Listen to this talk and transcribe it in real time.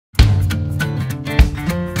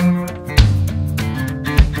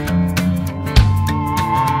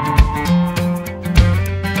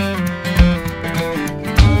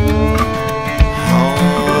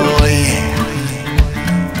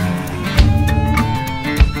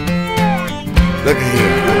Look at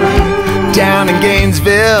here. Down in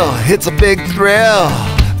Gainesville, it's a big thrill.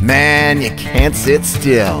 Man, you can't sit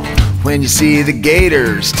still when you see the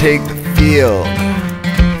Gators take the field.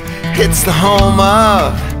 It's the home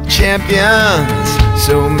of champions.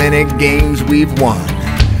 So many games we've won,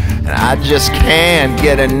 and I just can't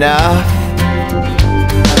get enough.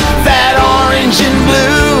 That orange and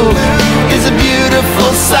blue is a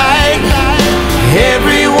beautiful sight.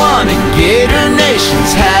 Everyone in Gator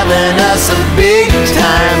Nation's having us a big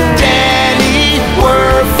time. Danny,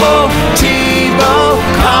 Werfel, Tebow,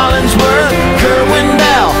 Collinsworth, Kerwin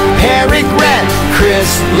Bell, Harry Grant,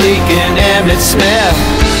 Chris Leak, and Emmett Smith.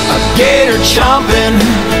 A Gator chomping,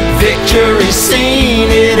 victory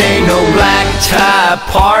scene. It ain't no black tie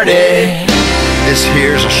party. This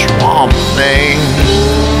here's a swamp thing.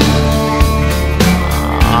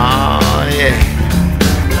 Oh, yeah.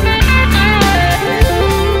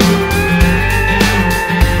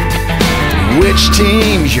 Which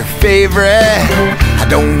team's your favorite? I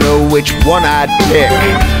don't know which one I'd pick,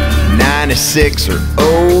 96 or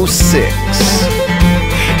 06.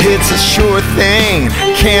 It's a sure thing,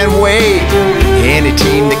 can't wait. Any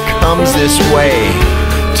team that comes this way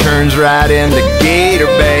turns right into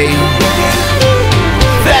Gator Bay.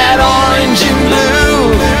 That orange and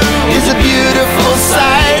blue is a beautiful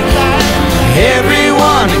sight.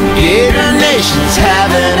 Everyone in Gator Nation's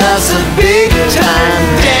having us a big time.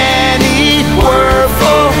 Danny,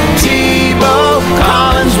 Werfel, Tebow,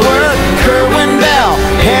 Collinsworth, Kerwin Bell,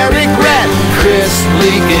 Harry Grant, Chris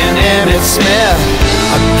Leak, and Emmett Smith.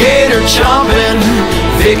 A Gator chomping,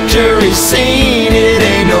 victory scene. It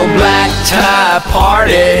ain't no black tie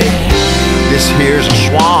party. This here's a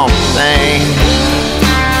swamp thing.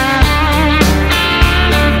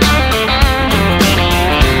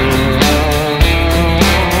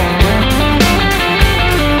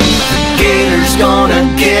 Gonna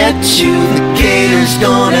get you, the Gator's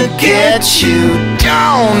gonna get you.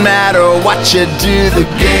 Don't matter what you do, the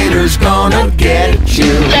Gator's gonna get you.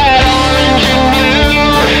 That orange and blue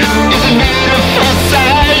is a beautiful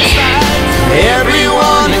sight.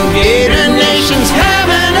 Everyone in Gator Nation's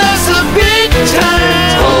having us a big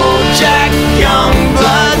time. Old Jack,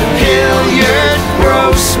 Youngblood, Hilliard,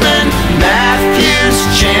 Grossman, Matthews,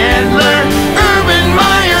 Chandler, Urban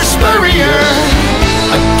Meyer, Spurrier.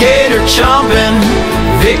 A Gator chomping,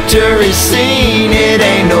 victory scene. It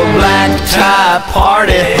ain't no black tie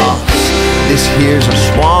party. This here's a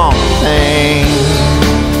swamp thing.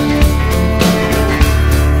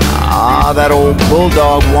 Ah, that old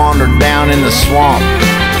bulldog wandered down in the swamp,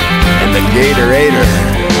 and the Gator ate her.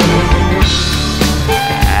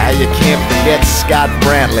 Ah, you can't forget Scott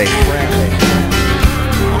Brantley.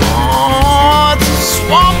 Oh, it's a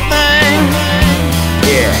swamp thing.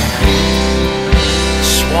 Yeah.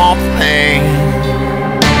 Swamp thing.